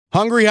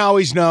Hungry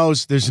Howie's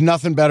knows there's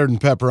nothing better than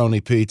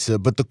pepperoni pizza,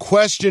 but the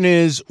question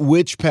is,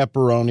 which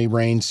pepperoni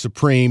reigns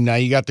supreme? Now,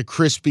 you got the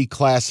crispy,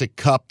 classic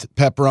cupped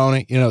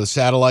pepperoni, the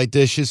satellite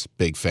dishes,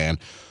 big fan.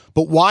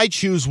 But why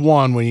choose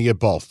one when you get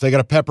both? They got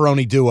a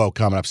pepperoni duo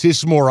coming up. See, this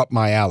is more up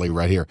my alley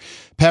right here.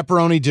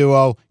 Pepperoni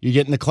duo, you're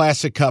getting the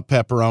classic cup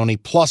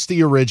pepperoni, plus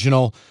the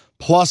original,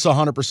 plus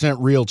 100%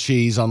 real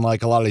cheese,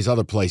 unlike a lot of these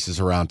other places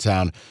around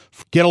town.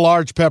 Get a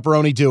large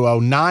pepperoni duo,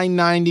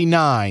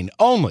 $9.99,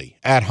 only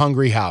at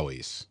Hungry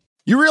Howie's.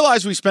 You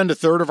realize we spend a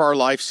third of our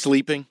life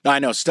sleeping? I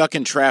know, stuck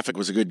in traffic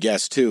was a good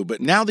guess too, but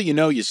now that you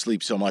know you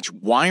sleep so much,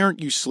 why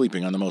aren't you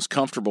sleeping on the most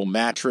comfortable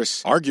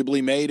mattress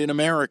arguably made in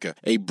America?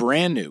 A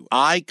brand new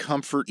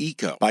iComfort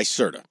Eco by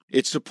Serta.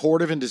 It's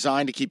supportive and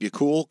designed to keep you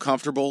cool,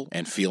 comfortable,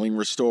 and feeling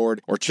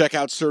restored. Or check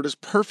out Serta's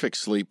Perfect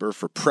Sleeper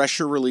for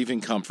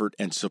pressure-relieving comfort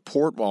and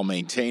support while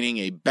maintaining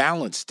a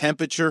balanced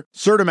temperature.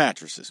 Serta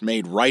mattresses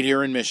made right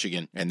here in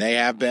Michigan, and they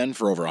have been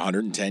for over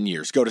 110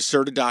 years. Go to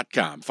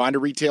Serta.com. Find a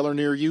retailer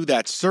near you.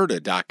 That's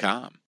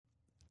Serta.com.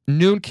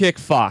 Noon kick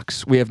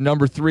Fox. We have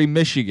number 3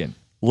 Michigan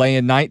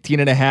laying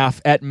 19.5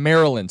 at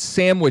Maryland.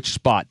 Sandwich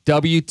spot.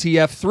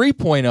 WTF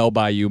 3.0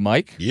 by you,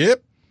 Mike.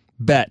 Yep.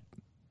 Bet.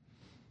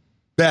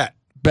 I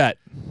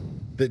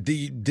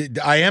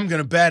am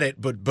going to bet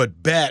it,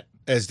 but bet,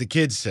 as the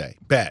kids say,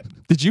 bet.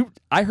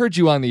 I heard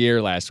you on the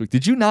air last week.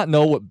 Did you not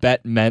know what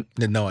bet meant?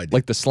 No idea.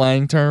 Like the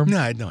slang term? No,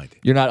 I had no idea.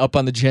 You're not up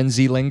on the Gen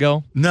Z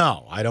lingo?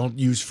 No, I don't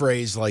use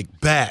phrase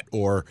like bet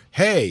or,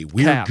 hey,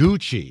 we're Cap.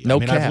 Gucci. No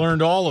cap. I've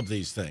learned all of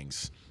these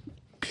things.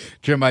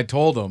 Jim, I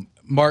told him,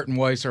 Martin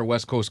Weiss, our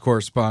West Coast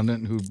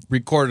correspondent, who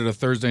recorded a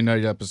Thursday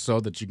night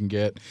episode that you can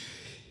get,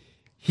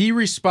 he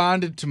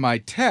responded to my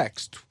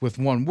text with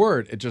one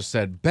word. It just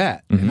said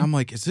bet. Mm-hmm. And I'm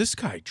like, is this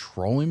guy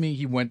trolling me?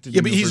 He went to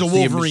the but he's a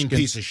Wolverine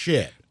piece of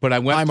shit. But I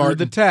went through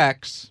the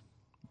text.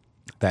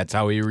 That's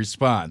how he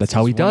responds. That's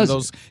how he does. One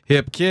of those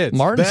hip kids.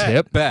 Martin's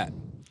hip. Bet.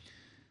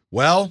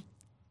 Well,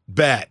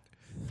 bet.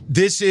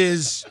 This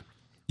is,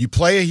 you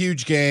play a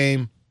huge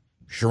game.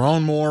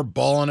 Sharon Moore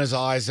bawling his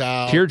eyes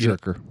out.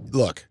 Tearjerker.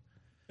 Look,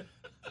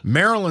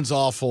 Maryland's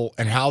awful,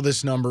 and how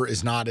this number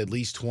is not at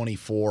least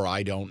 24,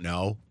 I don't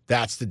know.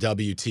 That's the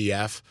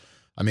WTF.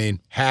 I mean,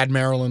 had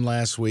Maryland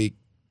last week.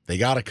 They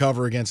got a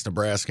cover against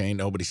Nebraska. Ain't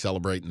nobody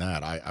celebrating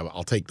that.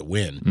 I'll take the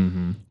win.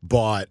 Mm-hmm.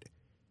 But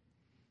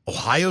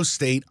Ohio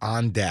State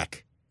on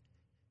deck.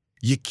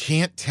 You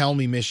can't tell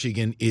me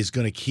Michigan is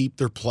going to keep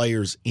their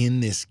players in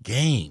this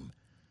game.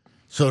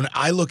 So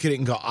I look at it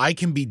and go, I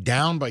can be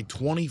down by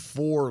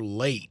 24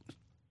 late.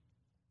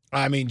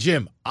 I mean,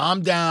 Jim,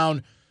 I'm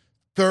down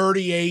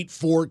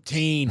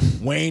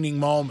 38-14, waning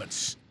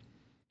moments.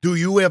 Do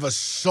you have a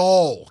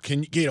soul?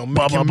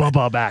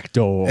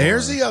 Backdoor.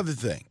 Here's the other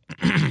thing.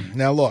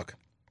 Now, look,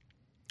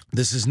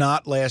 this is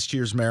not last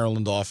year's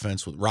Maryland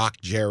offense with Rock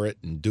Jarrett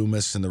and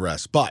Dumas and the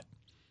rest. But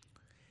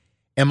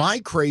am I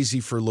crazy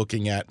for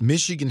looking at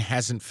Michigan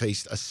hasn't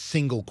faced a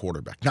single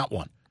quarterback? Not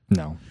one.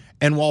 No.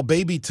 And while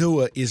Baby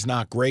Tua is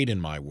not great in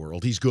my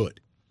world, he's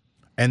good.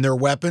 And their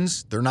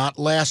weapons, they're not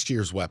last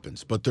year's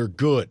weapons, but they're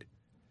good.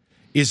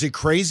 Is it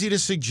crazy to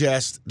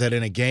suggest that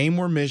in a game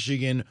where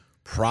Michigan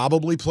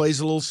probably plays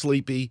a little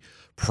sleepy,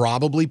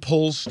 probably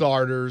pulls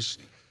starters,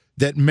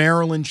 that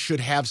Maryland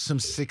should have some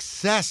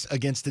success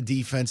against a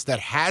defense that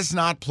has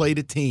not played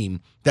a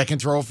team that can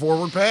throw a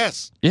forward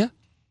pass? Yeah,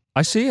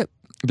 I see it.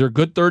 They're a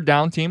good third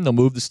down team. They'll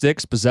move the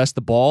sticks, possess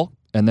the ball,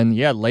 and then,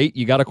 late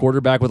you got a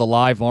quarterback with a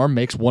live arm,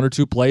 makes one or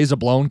two plays, a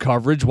blown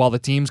coverage while the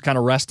team's kind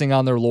of resting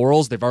on their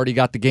laurels. They've already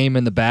got the game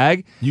in the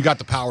bag. You got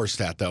the power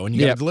stat, though, and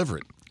you got to deliver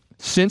it.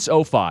 Since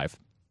 2005,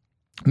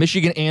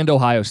 Michigan and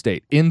Ohio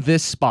State in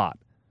this spot,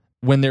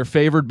 when they're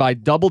favored by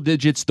double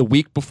digits the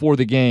week before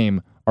the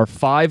game, are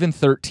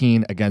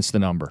 5-13 against the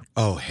number.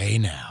 Oh, hey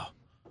now.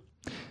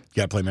 You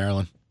got to play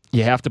Maryland.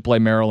 You have to play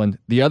Maryland.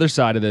 The other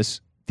side of this,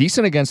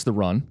 decent against the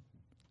run,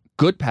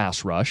 good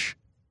pass rush.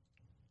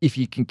 If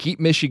you can keep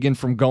Michigan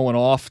from going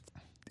off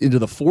into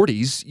the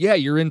 40s,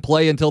 you're in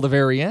play until the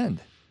very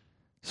end.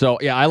 So,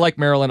 I like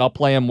Maryland. I'll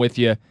play them with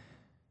you.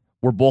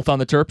 We're both on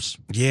the Terps?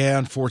 Yeah,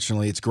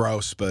 unfortunately, it's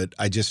gross, but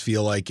I just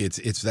feel like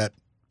it's that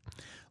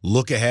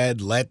look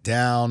ahead, let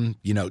down.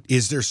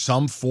 Is there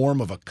some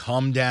form of a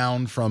come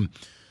down from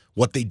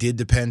what they did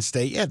to Penn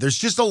State? Yeah, there's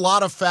just a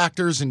lot of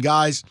factors, and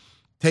guys,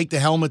 take the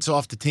helmets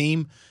off the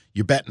team.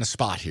 You're betting a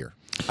spot here.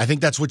 I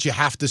think that's what you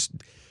have to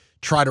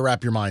try to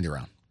wrap your mind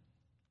around.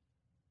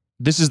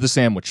 This is the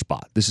sandwich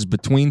spot. This is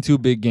between two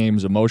big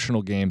games,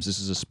 emotional games. This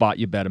is a spot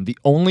you bet them. The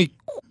only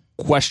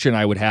question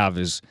I would have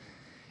is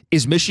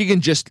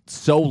Michigan just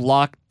so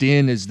locked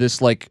in as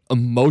this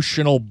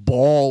emotional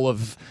ball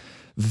of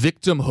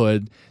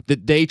victimhood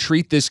that they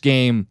treat this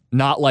game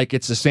not like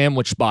it's a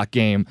sandwich spot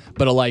game,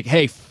 but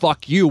hey,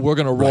 fuck you, we're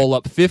going to roll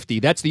up 50.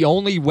 That's the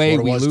only way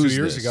we lose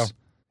 2 years ago.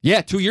 Yeah,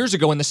 2 years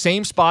ago in the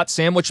same spot,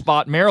 sandwich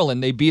spot,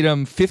 Maryland, they beat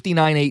them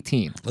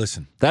 59-18.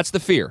 Listen. That's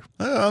the fear.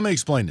 Let me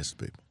explain this to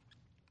people.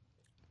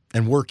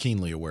 And we're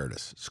keenly aware of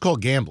this. It's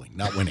called gambling,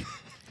 not winning.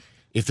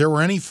 If there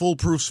were any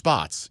foolproof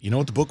spots, you know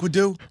what the book would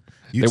do?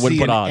 You'd They wouldn't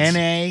see put an odds.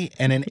 NA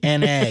and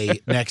an NA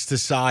next to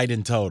side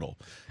and total.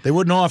 They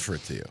wouldn't offer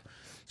it to you.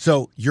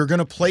 So you're going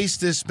to place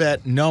this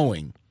bet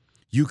knowing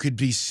you could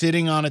be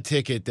sitting on a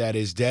ticket that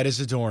is dead as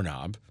a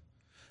doorknob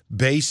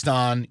based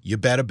on you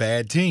bet a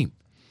bad team.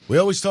 We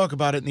always talk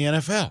about it in the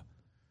NFL.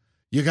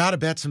 You got to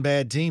bet some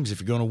bad teams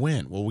if you're going to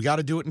win. Well, we got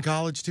to do it in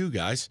college too,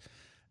 guys.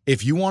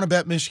 If you want to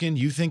bet Michigan,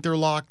 you think they're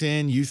locked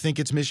in, you think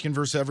it's Michigan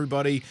versus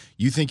everybody,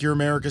 you think you're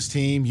America's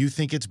team, you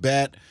think it's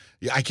bet.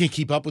 I can't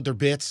keep up with their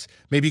bits.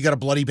 Maybe you got a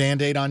bloody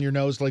Band-Aid on your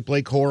nose like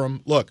Blake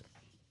Corum. Look,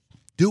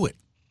 do it.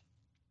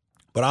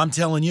 But I'm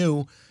telling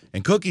you,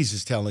 and Cookies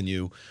is telling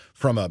you,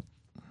 from a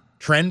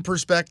trend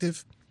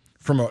perspective,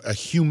 from a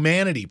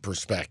humanity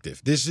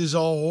perspective, this is a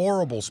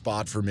horrible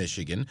spot for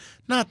Michigan,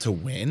 not to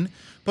win,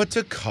 but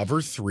to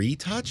cover 3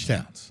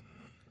 touchdowns.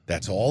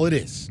 That's all it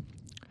is.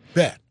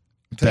 Bet.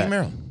 I'm taking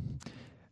Maryland.